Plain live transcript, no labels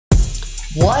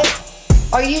What?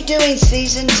 Are you doing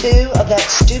season 2 of that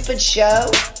stupid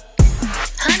show?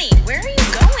 Honey, where are you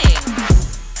going?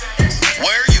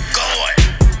 Where are you going?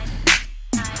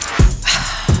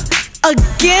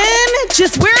 Again?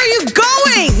 Just where are you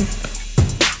going?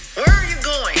 Where are you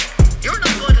going? You're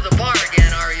not going to the bar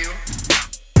again, are you?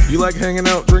 You like hanging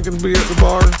out, drinking beer at the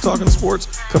bar, talking sports?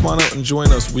 Come on out and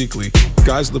join us weekly.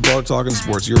 Guys at the Bar Talking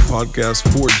Sports, your podcast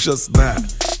for just that.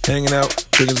 Hanging out,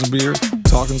 drinking some beer,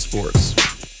 talking sports.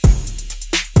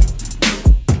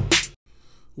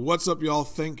 What's up, y'all?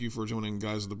 Thank you for joining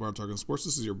Guys at the Bar Talking Sports.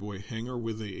 This is your boy Hanger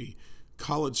with a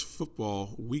college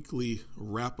football weekly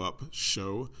wrap-up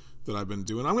show that I've been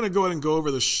doing. I'm going to go ahead and go over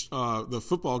the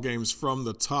football games from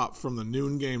the top, from the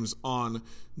noon games on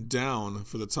down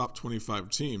for the top 25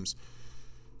 teams.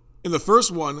 In the first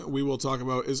one we will talk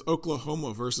about is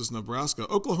Oklahoma versus Nebraska.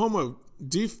 Oklahoma,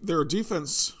 their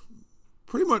defense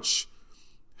pretty much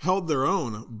held their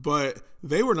own, but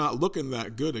they were not looking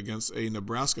that good against a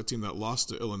Nebraska team that lost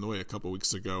to Illinois a couple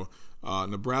weeks ago.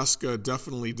 Nebraska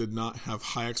definitely did not have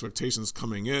high expectations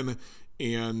coming in,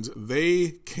 and they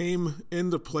came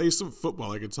in to play some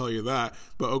football, I can tell you that.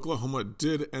 But Oklahoma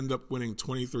did end up winning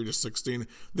 23-16.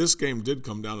 This game did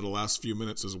come down to the last few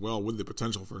minutes as well, with the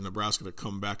potential for Nebraska to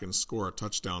come back and score a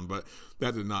touchdown, but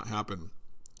that did not happen.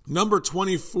 Number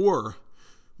 24,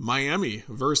 Miami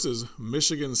versus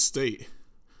Michigan State.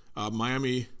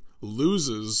 Miami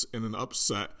loses in an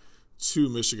upset to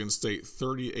Michigan State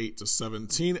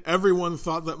 38-17. Everyone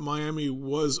thought that Miami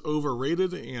was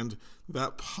overrated, and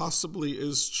that possibly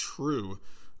is true.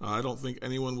 I don't think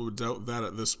anyone would doubt that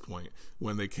at this point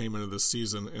when they came into the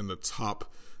season in the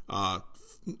top, I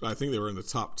think they were in the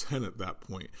top 10 at that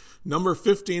point. Number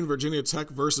 15, Virginia Tech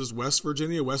versus West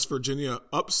Virginia. West Virginia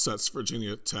upsets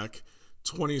Virginia Tech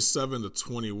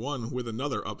 27-21 with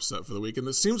another upset for the week. And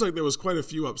it seems like there was quite a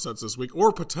few upsets this week,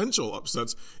 or potential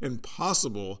upsets and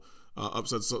possible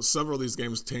upsets. So several of these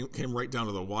games came right down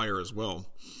to the wire as well.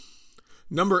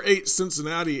 Number 8,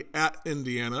 Cincinnati at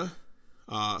Indiana.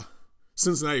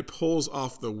 Cincinnati pulls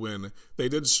off the win. They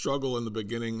did struggle in the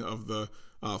beginning of the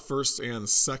first and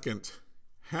second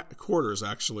quarters,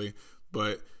 actually,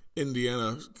 but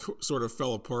Indiana sort of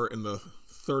fell apart in the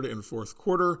third and fourth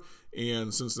quarter,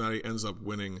 and Cincinnati ends up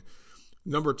winning.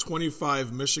 Number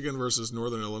 25, Michigan versus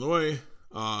Northern Illinois.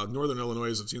 Northern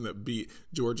Illinois is a team that beat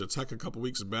Georgia Tech a couple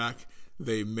weeks back.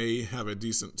 They may have a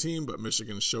decent team, but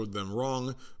Michigan showed them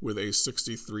wrong with a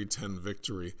 63-10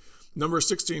 victory. Number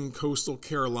 16, Coastal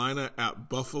Carolina at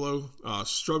Buffalo.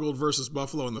 Struggled versus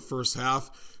Buffalo in the first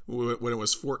half when it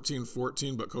was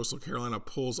 14-14, but Coastal Carolina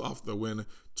pulls off the win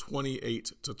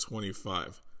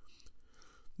 28-25.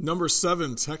 Number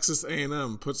 7, Texas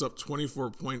A&M puts up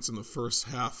 24 points in the first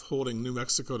half, holding New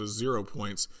Mexico to 0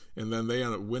 points, and then they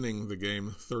end up winning the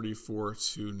game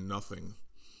 34-0.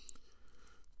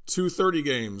 2:30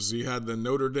 games. You had the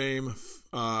Notre Dame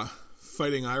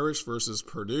Fighting Irish versus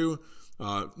Purdue.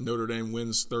 Notre Dame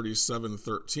wins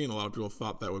 37-13. A lot of people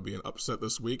thought that would be an upset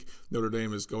this week. Notre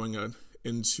Dame is going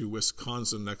into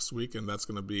Wisconsin next week, and that's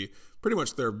going to be pretty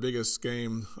much their biggest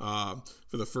game for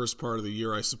the first part of the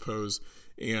year, I suppose.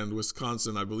 And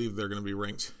Wisconsin, I believe they're going to be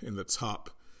ranked in the top.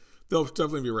 They'll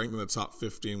definitely be ranked in the top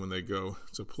 15 when they go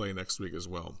to play next week as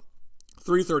well.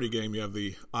 3:30 game, you have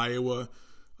the Iowa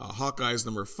Hawkeyes,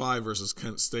 number 5 versus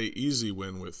Kent State. Easy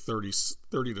win with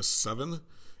 30-7.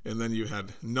 And then you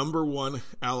had number 1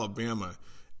 Alabama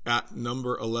at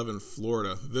number 11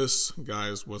 Florida. This,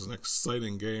 guys, was an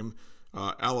exciting game.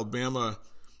 Alabama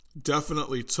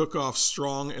definitely took off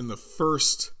strong in the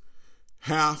first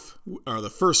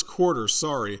quarter,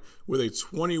 with a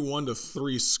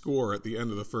 21-3 score at the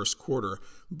end of the first quarter.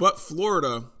 But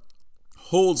Florida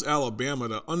holds Alabama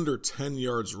to under 10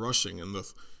 yards rushing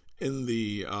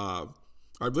I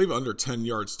believe under 10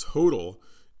 yards total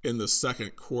in the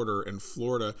second quarter, and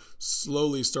Florida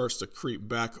slowly starts to creep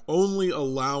back, only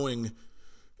allowing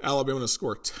Alabama to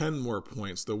score 10 more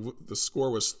points. The score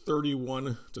was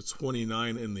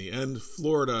 31-29 in the end.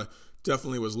 Florida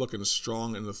definitely was looking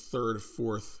strong in the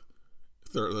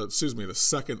the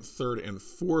second, third, and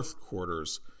fourth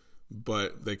quarters,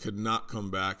 but they could not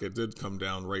come back. It did come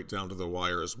down right down to the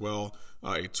wire as well.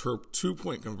 A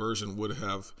 2-point conversion would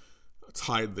have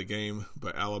tied the game,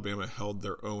 but Alabama held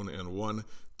their own and won.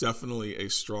 Definitely a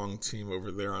strong team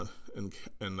over there in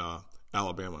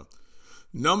Alabama.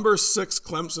 Number 6,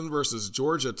 Clemson versus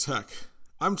Georgia Tech.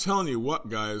 I'm telling you what,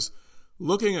 guys,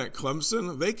 looking at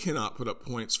Clemson, they cannot put up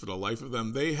points for the life of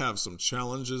them. They have some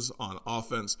challenges on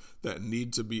offense that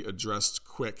need to be addressed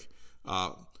quick.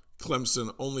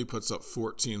 Clemson only puts up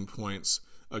 14 points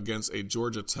against a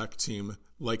Georgia Tech team,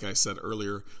 like I said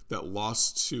earlier, that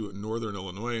lost to Northern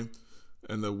Illinois.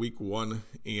 in the week 1,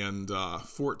 and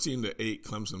 14-8,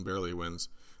 Clemson barely wins.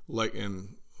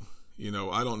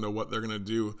 I don't know what they're going to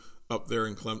do up there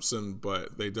in Clemson,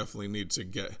 but they definitely need to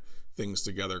get things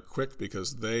together quick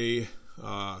because they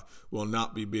will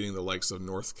not be beating the likes of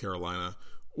North Carolina,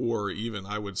 or even,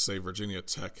 I would say, Virginia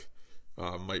Tech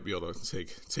might be able to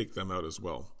take them out as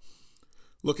well.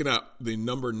 Looking at the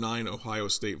number 9 Ohio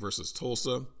State versus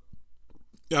Tulsa,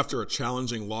 after a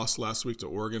challenging loss last week to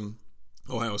Oregon,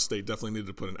 Ohio State definitely needed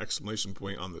to put an exclamation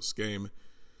point on this game.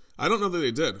 I don't know that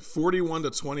they did.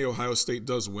 41-20, Ohio State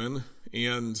does win,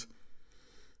 and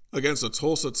against a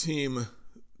Tulsa team,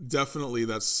 definitely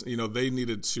they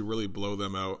needed to really blow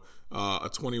them out. A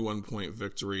 21-point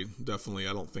victory, definitely,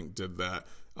 I don't think did that.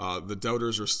 The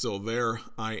doubters are still there.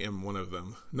 I am one of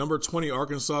them. Number 20,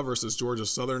 Arkansas versus Georgia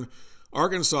Southern.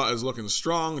 Arkansas is looking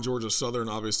strong. Georgia Southern,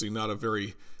 obviously not a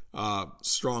very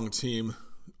strong team.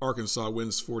 Arkansas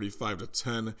wins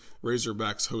 45-10.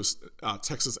 Razorbacks host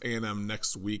Texas A&M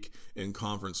next week in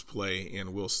conference play,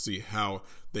 and we'll see how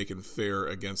they can fare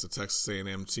against a Texas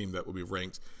A&M team that will be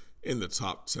ranked in the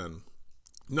top 10.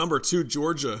 Number 2,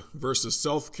 Georgia versus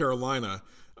South Carolina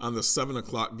on the 7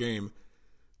 o'clock game.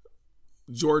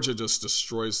 Georgia just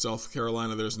destroys South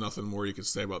Carolina. There's nothing more you can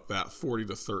say about that.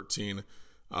 40-13.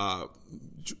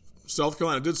 South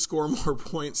Carolina did score more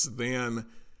points than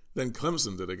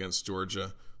Clemson did against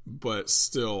Georgia, but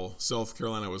still, South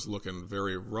Carolina was looking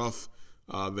very rough.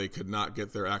 They could not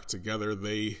get their act together.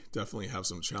 They definitely have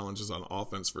some challenges on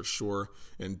offense for sure,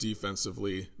 and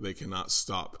defensively, they cannot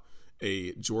stop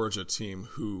a Georgia team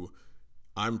who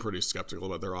I'm pretty skeptical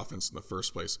about their offense in the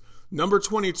first place. Number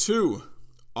 22,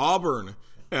 Auburn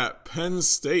at Penn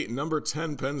State. Number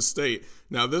 10, Penn State.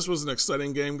 Now, this was an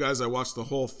exciting game, guys. I watched the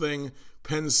whole thing.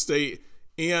 Penn State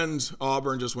and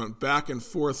Auburn just went back and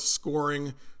forth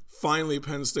scoring. Finally,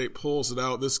 Penn State pulls it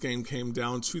out. This game came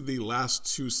down to the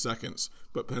last 2 seconds,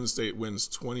 but Penn State wins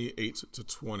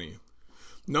 28-20.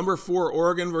 Number 4,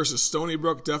 Oregon versus Stony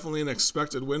Brook. Definitely an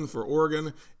expected win for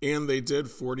Oregon, and they did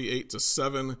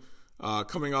 48-7.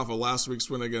 Coming off of last week's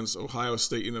win against Ohio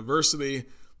State University,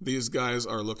 these guys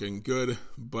are looking good,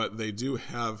 but they do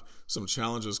have some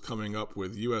challenges coming up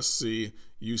with USC,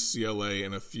 UCLA,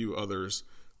 and a few others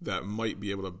that might be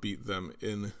able to beat them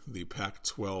in the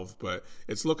Pac-12. But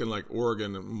it's looking like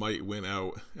Oregon might win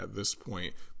out at this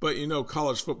point. But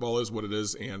college football is what it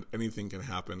is, and anything can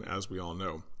happen, as we all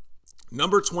know.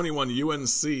 Number 21,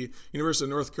 UNC, University of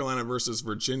North Carolina versus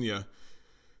Virginia.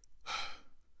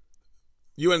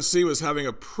 UNC was having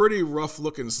a pretty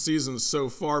rough-looking season so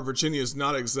far. Virginia is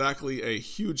not exactly a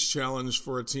huge challenge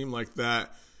for a team like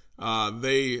that.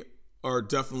 They are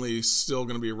definitely still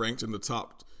going to be ranked in the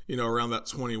top, around that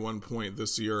 21 point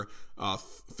this year.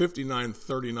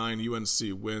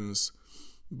 59-39 UNC wins,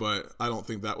 but I don't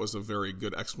think that was a very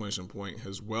good exclamation point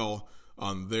as well.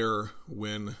 On their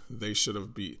win, they should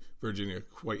have beat Virginia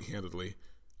quite handedly.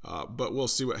 But we'll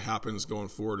see what happens going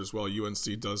forward as well.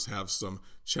 UNC does have some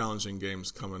challenging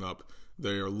games coming up.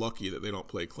 They are lucky that they don't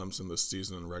play Clemson this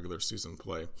season in regular season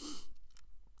play.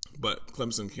 But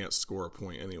Clemson can't score a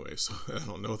point anyway, so I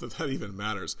don't know that even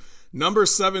matters. Number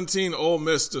 17, Ole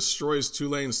Miss destroys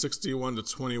Tulane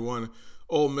 61-21.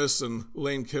 Ole Miss and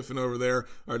Lane Kiffin over there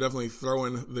are definitely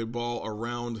throwing the ball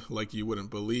around like you wouldn't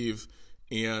believe.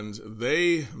 And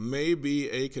they may be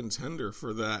a contender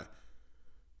for that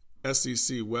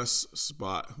SEC West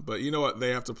spot. But you know what?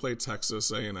 They have to play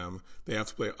Texas A&M. They have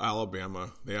to play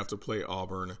Alabama. They have to play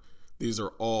Auburn. These are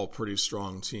all pretty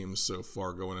strong teams so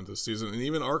far going into the season. And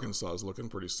even Arkansas is looking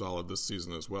pretty solid this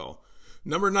season as well.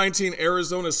 Number 19,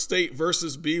 Arizona State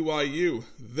versus BYU.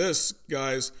 This,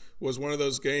 guys, was one of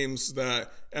those games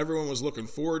that everyone was looking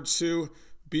forward to.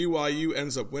 BYU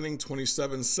ends up winning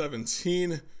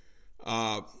 27-17.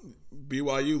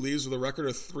 BYU leaves with a record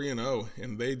of 3-0,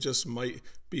 and they just might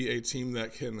be a team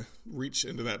that can reach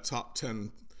into that top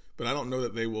 10, but I don't know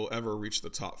that they will ever reach the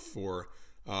top 4.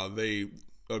 They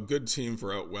a good team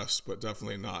for out west, but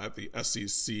definitely not at the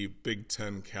SEC Big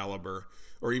Ten caliber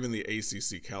or even the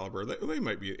ACC caliber. They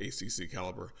might be at ACC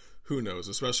caliber. Who knows,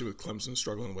 especially with Clemson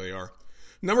struggling the way they are.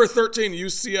 Number 13,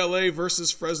 UCLA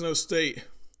versus Fresno State.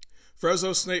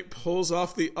 Fresno State pulls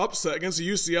off the upset against a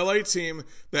UCLA team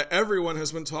that everyone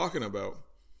has been talking about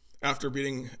after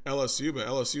beating LSU, but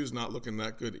LSU is not looking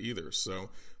that good either. So,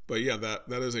 but yeah,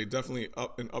 that is a definitely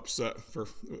an upset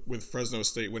with Fresno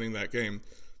State winning that game.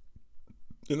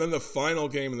 And then the final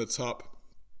game in the top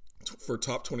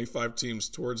 25 teams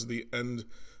towards the end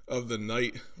of the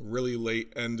night, really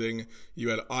late ending. You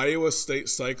had Iowa State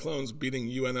Cyclones beating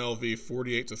UNLV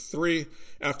 48-3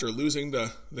 after losing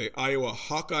to the Iowa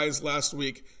Hawkeyes last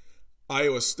week.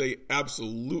 Iowa State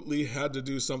absolutely had to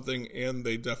do something, and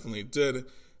they definitely did.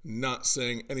 Not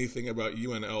saying anything about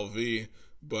UNLV,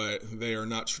 but they are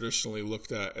not traditionally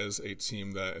looked at as a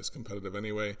team that is competitive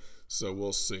anyway, so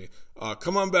we'll see.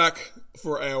 Come on back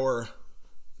for our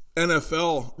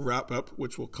NFL wrap-up,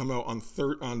 which will come out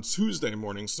on Tuesday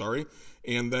morning,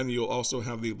 and then you'll also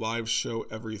have the live show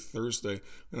every Thursday,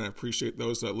 and I appreciate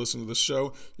those that listen to the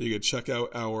show. You can check out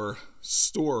our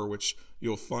store, which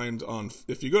you'll find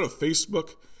if you go to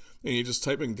Facebook and you just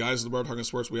type in Guys at the Bar Talking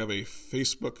Sports, we have a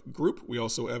Facebook group. We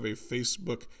also have a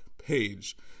Facebook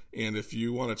page, and if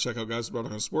you want to check out Guys at the Bar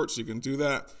Talking Sports, you can do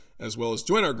that, as well as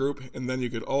join our group, and then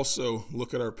you could also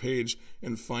look at our page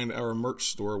and find our merch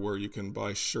store where you can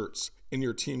buy shirts in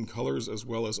your team colors as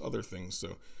well as other things.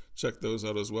 So check those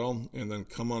out as well, and then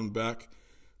come on back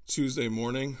Tuesday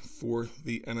morning for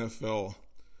the NFL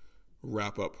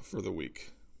wrap-up for the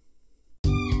week.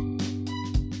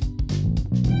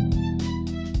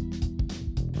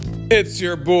 It's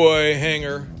your boy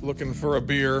Hanger looking for a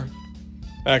beer.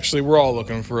 Actually, we're all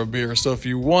looking for a beer, so if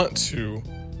you want to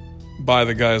buy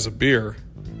the guys a beer,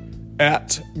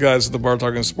 at Guys at the Bar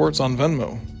Talking Sports on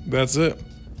Venmo. That's it.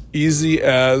 Easy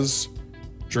as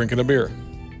drinking a beer.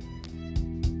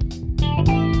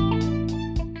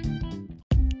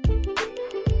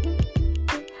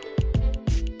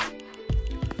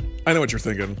 I know what you're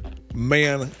thinking.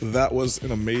 Man, that was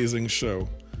an amazing show.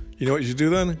 You know what you should do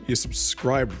then? You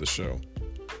subscribe to the show.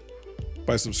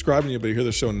 By subscribing, you'll be able to hear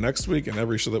the show next week and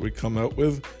every show that we come out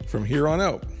with from here on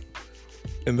out.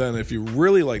 And then if you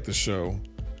really like the show,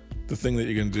 the thing that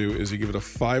you can do is you give it a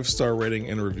 5-star rating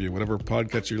and review. Whatever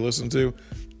podcast you listen to,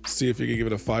 see if you can give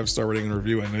it a 5-star rating and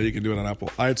review. I know you can do it on Apple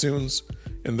iTunes.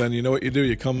 And then you know what you do?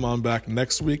 You come on back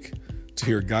next week to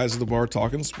hear Guys at the Bar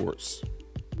Talking Sports.